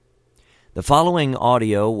The following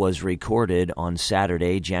audio was recorded on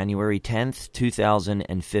Saturday, January 10th,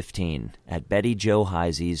 2015, at Betty Jo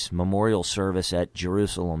Heisey's memorial service at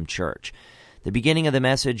Jerusalem Church. The beginning of the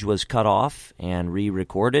message was cut off and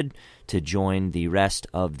re-recorded to join the rest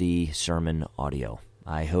of the sermon audio.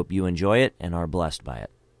 I hope you enjoy it and are blessed by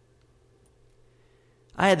it.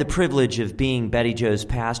 I had the privilege of being Betty Jo's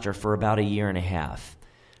pastor for about a year and a half.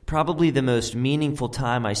 Probably the most meaningful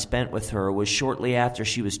time I spent with her was shortly after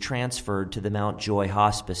she was transferred to the Mount Joy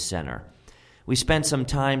Hospice Center. We spent some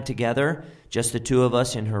time together, just the two of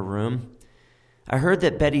us in her room. I heard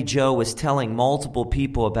that Betty Jo was telling multiple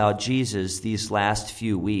people about Jesus these last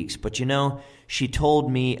few weeks, but she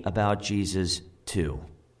told me about Jesus too.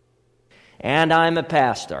 And I'm a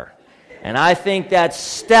pastor, and I think that's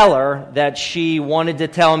stellar that she wanted to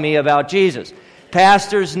tell me about Jesus.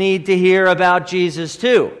 Pastors need to hear about Jesus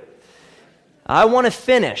too. I want to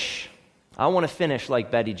finish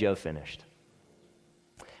like Betty Jo finished,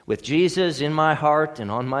 with Jesus in my heart and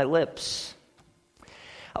on my lips.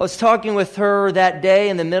 I was talking with her that day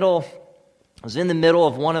I was in the middle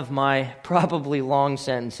of one of my probably long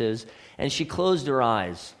sentences, and she closed her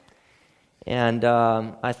eyes. And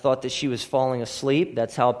I thought that she was falling asleep.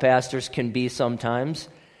 That's how pastors can be sometimes.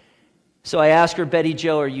 So I asked her, "Betty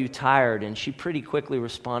Jo, are you tired?" And she pretty quickly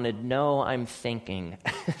responded, "No, I'm thinking."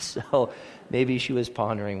 So maybe she was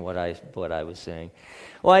pondering what I was saying.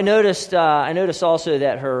 Well, I noticed also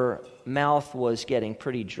that her mouth was getting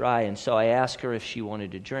pretty dry, and so I asked her if she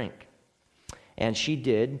wanted to drink. And she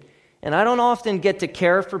did. And I don't often get to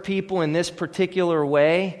care for people in this particular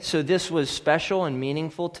way, so this was special and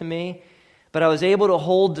meaningful to me. But I was able to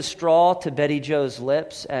hold the straw to Betty Jo's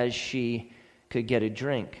lips as she could get a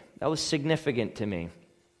drink. That was significant to me.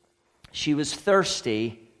 She was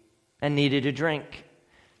thirsty and needed a drink.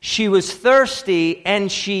 She was thirsty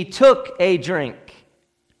and she took a drink.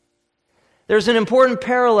 There's an important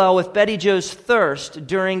parallel with Betty Jo's thirst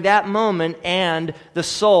during that moment and the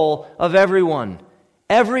soul of everyone.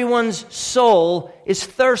 Everyone's soul is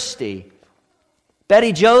thirsty.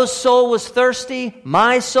 Betty Jo's soul was thirsty.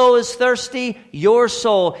 My soul is thirsty. Your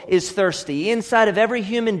soul is thirsty. Inside of every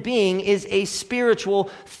human being is a spiritual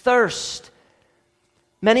thirst.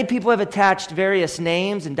 Many people have attached various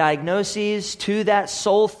names and diagnoses to that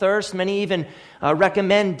soul thirst. Many even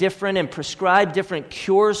recommend different and prescribe different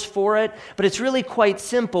cures for it. But it's really quite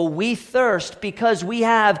simple. We thirst because we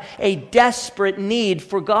have a desperate need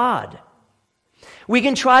for God. We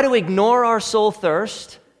can try to ignore our soul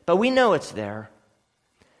thirst, but we know it's there.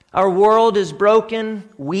 Our world is broken.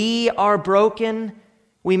 We are broken.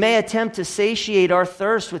 We may attempt to satiate our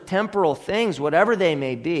thirst with temporal things, whatever they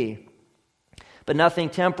may be. But nothing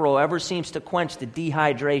temporal ever seems to quench the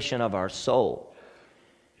dehydration of our soul.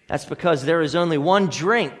 That's because there is only one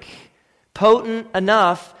drink potent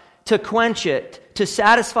enough to quench it, to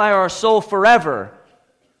satisfy our soul forever: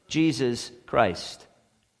 Jesus Christ.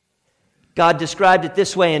 God described it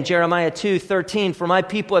this way in Jeremiah 2:13, "For my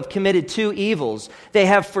people have committed two evils. They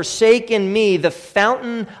have forsaken me, the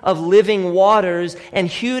fountain of living waters, and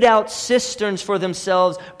hewed out cisterns for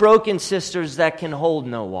themselves, broken cisterns that can hold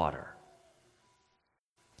no water."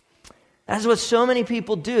 That's what so many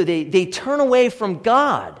people do. They turn away from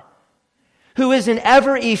God, who is an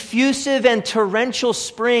ever-effusive and torrential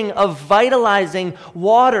spring of vitalizing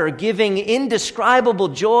water, giving indescribable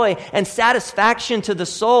joy and satisfaction to the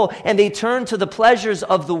soul, and they turn to the pleasures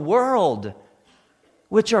of the world,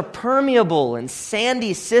 which are permeable and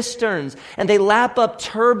sandy cisterns, and they lap up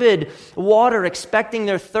turbid water, expecting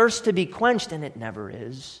their thirst to be quenched, and it never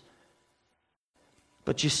is.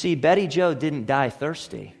 But you see, Betty Jo didn't die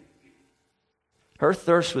thirsty. Her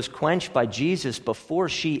thirst was quenched by Jesus before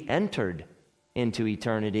she entered into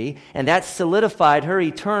eternity, and that solidified her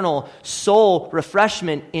eternal soul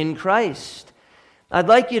refreshment in Christ. I'd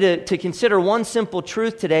like you to consider one simple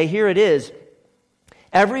truth today. Here it is.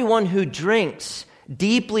 Everyone who drinks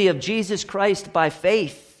deeply of Jesus Christ by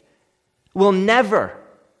faith will never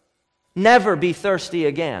be thirsty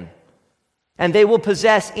again. And they will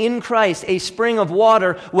possess in Christ a spring of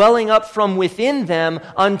water welling up from within them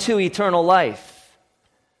unto eternal life.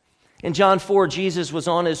 In John 4, Jesus was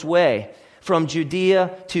on his way from Judea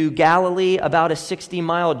to Galilee, about a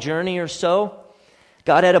 60-mile journey or so.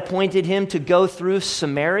 God had appointed him to go through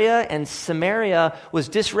Samaria, and Samaria was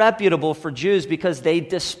disreputable for Jews because they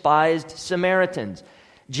despised Samaritans.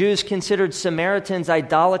 Jews considered Samaritans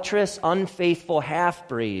idolatrous, unfaithful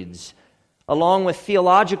half-breeds. Along with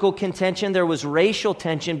theological contention, there was racial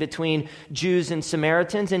tension between Jews and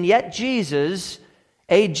Samaritans, and yet Jesus,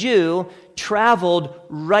 a Jew, traveled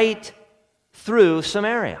right through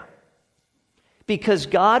Samaria. because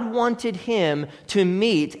God wanted him to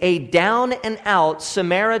meet a down-and-out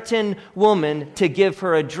Samaritan woman to give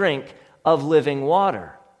her a drink of living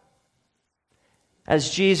water.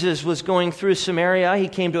 As Jesus was going through Samaria, he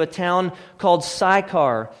came to a town called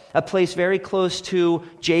Sychar, a place very close to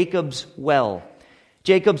Jacob's well.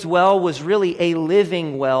 Jacob's well was really a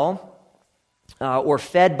living well, or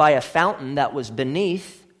fed by a fountain that was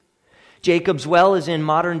beneath. Jacob's well is in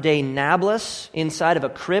modern-day Nablus, inside of a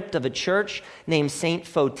crypt of a church named St.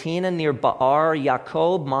 Photina near Ba'ar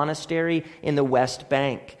Yaakov Monastery in the West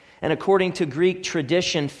Bank. And according to Greek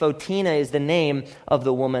tradition, Photina is the name of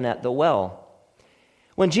the woman at the well.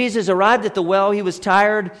 When Jesus arrived at the well, he was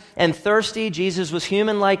tired and thirsty. Jesus was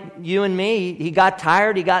human like you and me. He got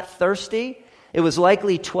tired, he got thirsty. It was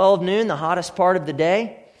likely 12 noon, the hottest part of the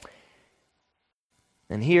day.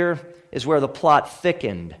 And here is where the plot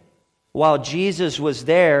thickened. While Jesus was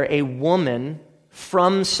there, a woman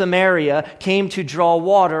from Samaria came to draw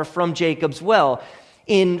water from Jacob's well.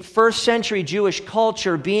 In first century Jewish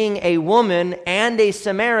culture, being a woman and a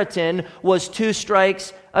Samaritan was 2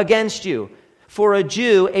 strikes against you. For a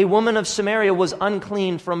Jew, a woman of Samaria was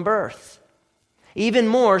unclean from birth. Even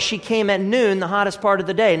more, she came at noon, the hottest part of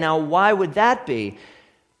the day. Now, why would that be?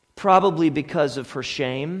 Probably because of her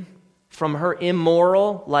shame from her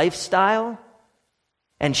immoral lifestyle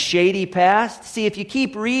and shady past. See, if you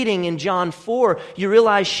keep reading in John 4, you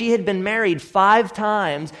realize she had been married 5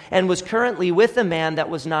 times and was currently with a man that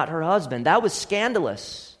was not her husband. That was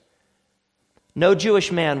scandalous. No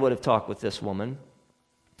Jewish man would have talked with this woman,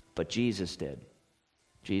 but Jesus did.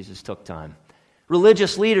 Jesus took time.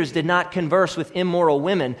 Religious leaders did not converse with immoral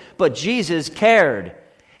women, but Jesus cared.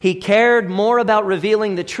 He cared more about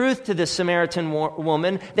revealing the truth to this Samaritan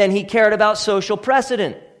woman than he cared about social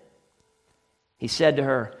precedent. He said to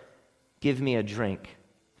her, "Give me a drink."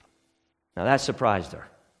 Now that surprised her.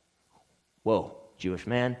 Whoa, Jewish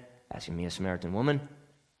man asking me, a Samaritan woman,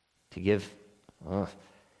 to give.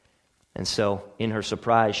 And so in her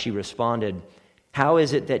surprise, she responded, "How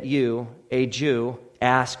is it that you, a Jew,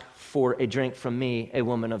 ask for a drink from me, a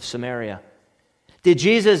woman of Samaria?" Did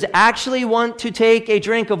Jesus actually want to take a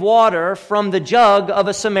drink of water from the jug of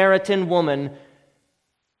a Samaritan woman?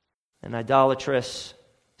 An idolatrous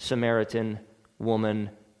Samaritan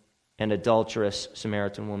woman, an adulterous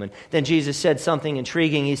Samaritan woman. Then Jesus said something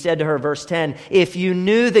intriguing. He said to her, verse 10, "If you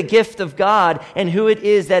knew the gift of God and who it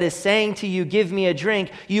is that is saying to you, 'Give me a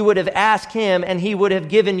drink,' you would have asked him and he would have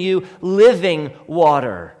given you living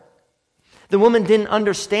water." The woman didn't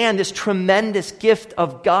understand this tremendous gift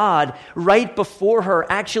of God right before her,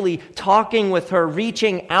 actually talking with her,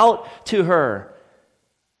 reaching out to her.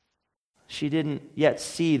 She didn't yet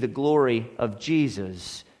see the glory of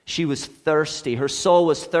Jesus. She was thirsty. Her soul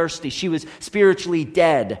was thirsty. She was spiritually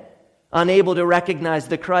dead, unable to recognize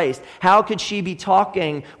the Christ. How could she be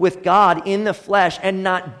talking with God in the flesh and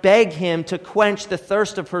not beg him to quench the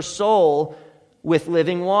thirst of her soul with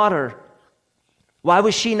living water? Why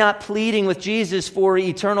was she not pleading with Jesus for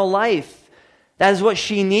eternal life? That is what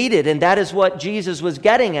she needed, and that is what Jesus was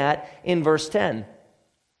getting at in verse 10.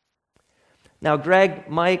 Now, Greg,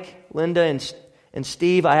 Mike, Linda, and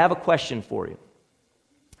Steve, I have a question for you.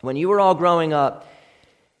 When you were all growing up,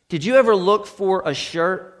 did you ever look for a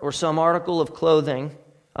shirt or some article of clothing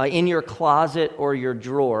in your closet or your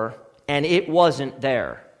drawer, and it wasn't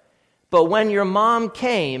there? But when your mom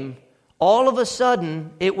came, all of a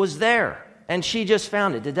sudden, it was there, and she just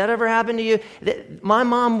found it. Did that ever happen to you? My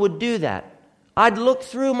mom would do that. I'd look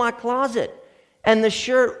through my closet, and the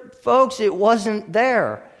shirt, folks, it wasn't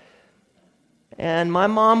there. And my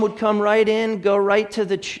mom would come right in, go right to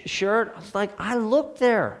the shirt. I was like, I looked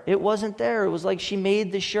there. It wasn't there. It was like she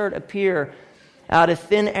made the shirt appear out of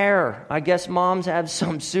thin air. I guess moms have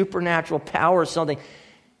some supernatural power or something.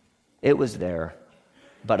 It was there,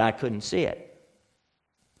 but I couldn't see it.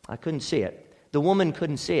 I couldn't see it. The woman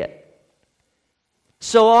couldn't see it.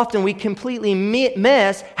 So often we completely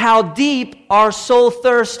miss how deep our soul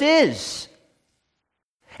thirst is,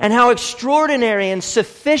 and how extraordinary and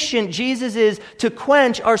sufficient Jesus is to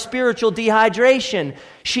quench our spiritual dehydration.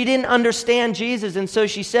 She didn't understand Jesus, and so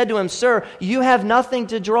she said to him, "Sir, you have nothing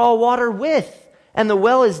to draw water with, and the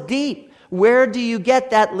well is deep. Where do you get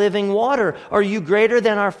that living water? Are you greater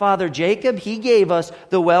than our father Jacob? He gave us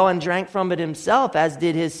the well and drank from it himself, as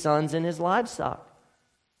did his sons and his livestock."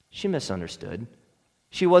 She misunderstood.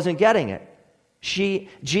 She wasn't getting it.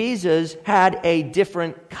 Jesus had a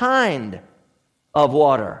different kind of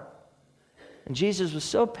water. And Jesus was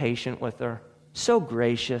so patient with her, so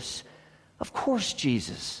gracious. Of course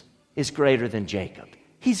Jesus is greater than Jacob.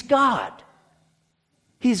 He's God.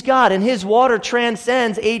 He's God, and his water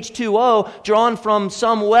transcends H2O drawn from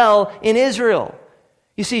some well in Israel.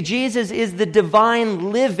 You see, Jesus is the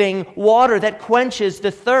divine living water that quenches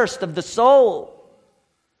the thirst of the soul.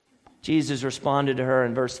 Jesus responded to her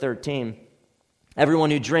in verse 13,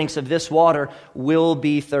 "Everyone who drinks of this water will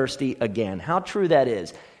be thirsty again." How true that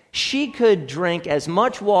is. She could drink as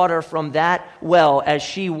much water from that well as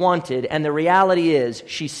she wanted, and the reality is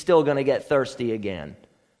she's still going to get thirsty again.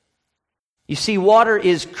 You see, water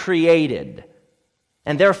is created,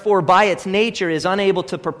 and therefore by its nature is unable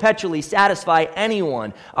to perpetually satisfy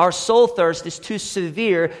anyone. Our soul thirst is too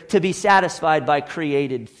severe to be satisfied by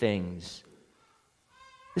created things.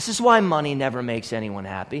 This is why money never makes anyone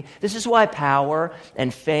happy. This is why power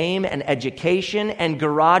and fame and education and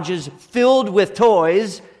garages filled with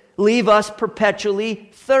toys leave us perpetually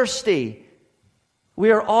thirsty.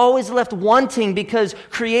 We are always left wanting because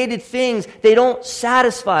created things, they don't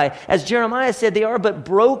satisfy. As Jeremiah said, they are but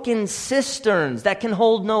broken cisterns that can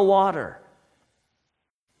hold no water.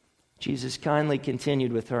 Jesus kindly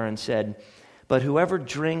continued with her and said, "But whoever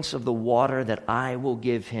drinks of the water that I will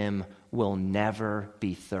give him will never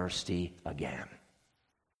be thirsty again,"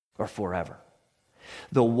 or forever.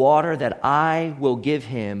 "The water that I will give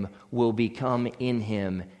him will become in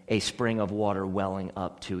him a spring of water welling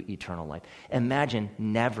up to eternal life." Imagine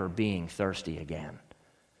never being thirsty again.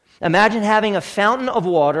 Imagine having a fountain of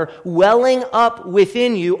water welling up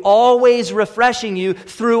within you, always refreshing you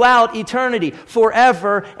throughout eternity,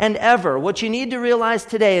 forever and ever. What you need to realize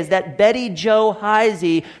today is that Betty Jo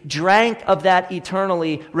Heisey drank of that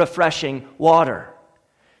eternally refreshing water.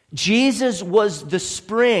 Jesus was the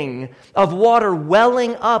spring of water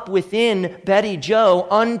welling up within Betty Jo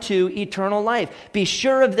unto eternal life. Be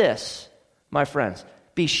sure of this, my friends.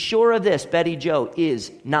 Be sure of this, Betty Jo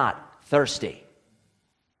is not thirsty.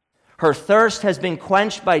 Her thirst has been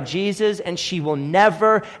quenched by Jesus, and she will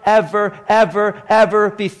never, ever, ever, ever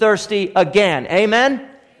be thirsty again. Amen?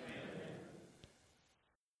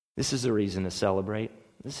 This is the reason to celebrate.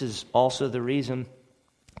 This is also the reason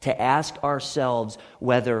to ask ourselves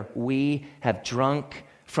whether we have drunk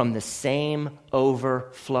from the same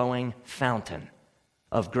overflowing fountain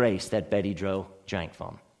of grace that Betty Jo drank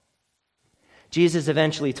from. Jesus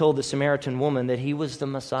eventually told the Samaritan woman that he was the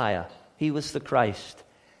Messiah. He was the Christ.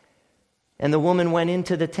 And the woman went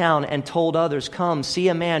into the town and told others, "Come, see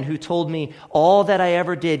a man who told me all that I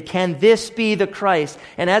ever did. Can this be the Christ?"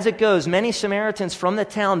 And as it goes, many Samaritans from the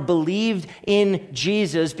town believed in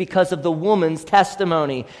Jesus because of the woman's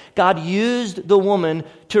testimony. God used the woman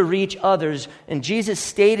to reach others. And Jesus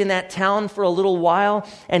stayed in that town for a little while,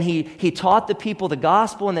 and he taught the people the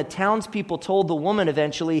gospel, and the townspeople told the woman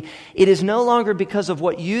eventually, "It is no longer because of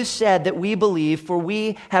what you said that we believe, for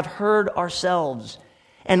we have heard ourselves.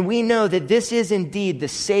 And we know that this is indeed the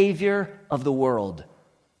Savior of the world."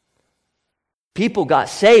 People got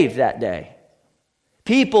saved that day.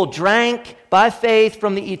 People drank by faith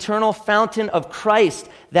from the eternal fountain of Christ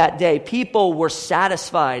that day. People were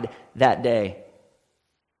satisfied that day.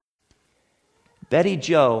 Betty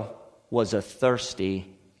Jo was a thirsty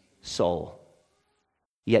soul.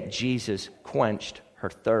 Yet Jesus quenched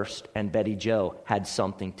her thirst, and Betty Jo had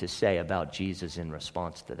something to say about Jesus in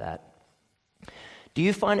response to that. Do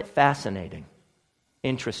you find it fascinating,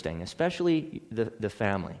 interesting, especially the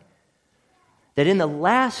family, that in the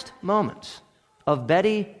last moments of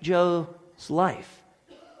Betty Jo's life,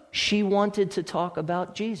 she wanted to talk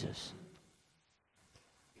about Jesus,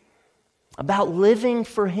 about living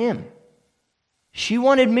for Him. She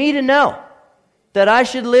wanted me to know that I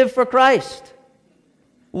should live for Christ.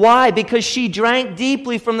 Why? Because she drank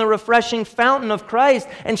deeply from the refreshing fountain of Christ,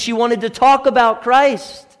 and she wanted to talk about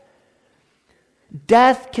Christ.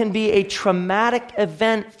 Death can be a traumatic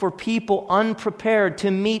event for people unprepared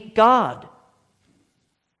to meet God.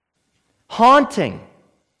 Haunting.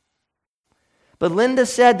 But Linda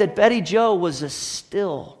said that Betty Jo was a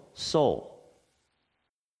still soul.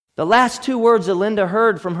 The last two words that Linda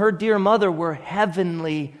heard from her dear mother were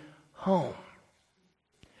heavenly home.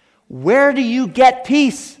 Where do you get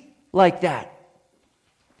peace like that?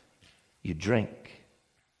 You drink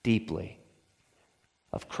deeply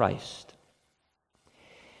of Christ.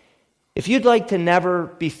 If you'd like to never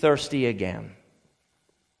be thirsty again,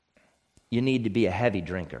 you need to be a heavy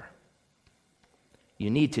drinker. You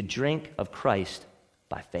need to drink of Christ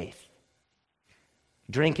by faith.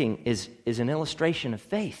 Drinking is an illustration of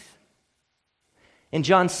faith. In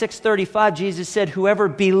John 6:35, Jesus said, "Whoever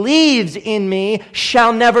believes in me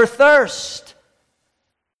shall never thirst."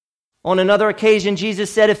 On another occasion,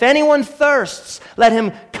 Jesus said, "If anyone thirsts, let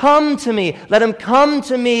him come to me. Let him come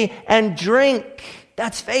to me and drink."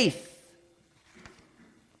 That's faith.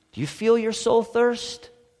 Do you feel your soul thirst?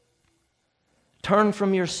 Turn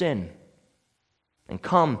from your sin and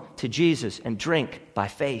come to Jesus and drink by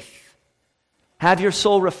faith. Have your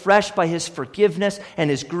soul refreshed by His forgiveness and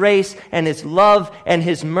His grace and His love and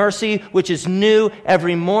His mercy, which is new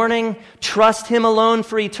every morning. Trust Him alone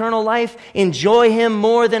for eternal life. Enjoy Him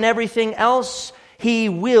more than everything else. He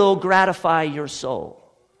will gratify your soul.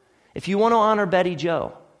 If you want to honor Betty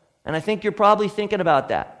Joe, and I think you're probably thinking about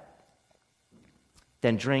that,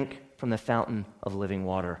 then drink from the fountain of living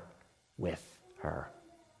water with her.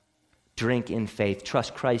 Drink in faith,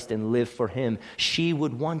 trust Christ, and live for Him. She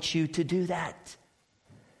would want you to do that.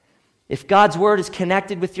 If God's Word is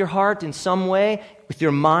connected with your heart in some way, with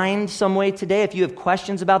your mind some way today, if you have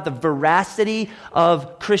questions about the veracity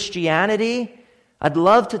of Christianity, I'd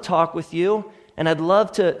love to talk with you, and I'd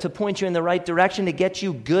love to point you in the right direction to get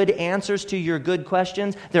you good answers to your good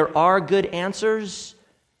questions. There are good answers.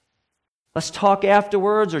 Let's talk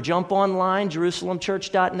afterwards, or jump online,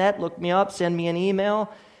 jerusalemchurch.net, look me up, send me an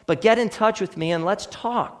email. But get in touch with me and let's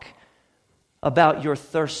talk about your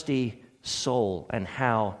thirsty soul and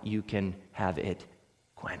how you can have it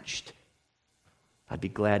quenched. I'd be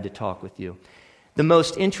glad to talk with you. The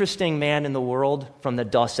most interesting man in the world from the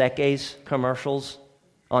Dos Equis commercials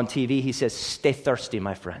on TV, he says, "Stay thirsty,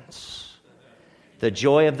 my friends. The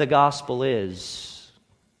joy of the gospel is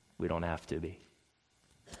we don't have to be."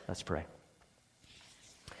 Let's pray.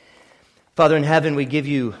 Father in heaven, we give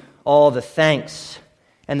you all the thanks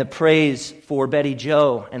and the praise for Betty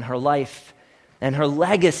Joe and her life and her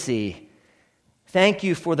legacy. Thank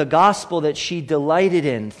you for the gospel that she delighted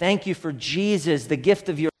in. Thank you for Jesus, the gift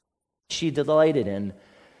of your she delighted in.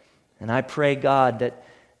 And I pray, God, that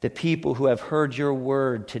the people who have heard your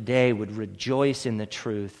word today would rejoice in the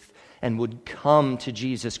truth and would come to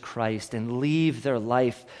Jesus Christ and leave their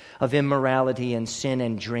life of immorality and sin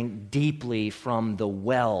and drink deeply from the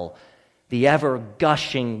well, the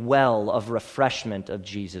ever-gushing well of refreshment of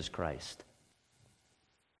Jesus Christ.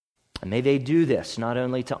 And may they do this not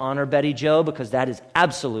only to honor Betty Joe, because that is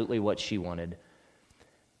absolutely what she wanted,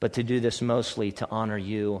 but to do this mostly to honor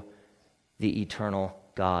you, the eternal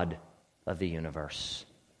God of the universe.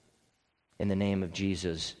 In the name of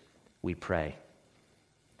Jesus, we pray.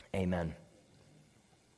 Amen.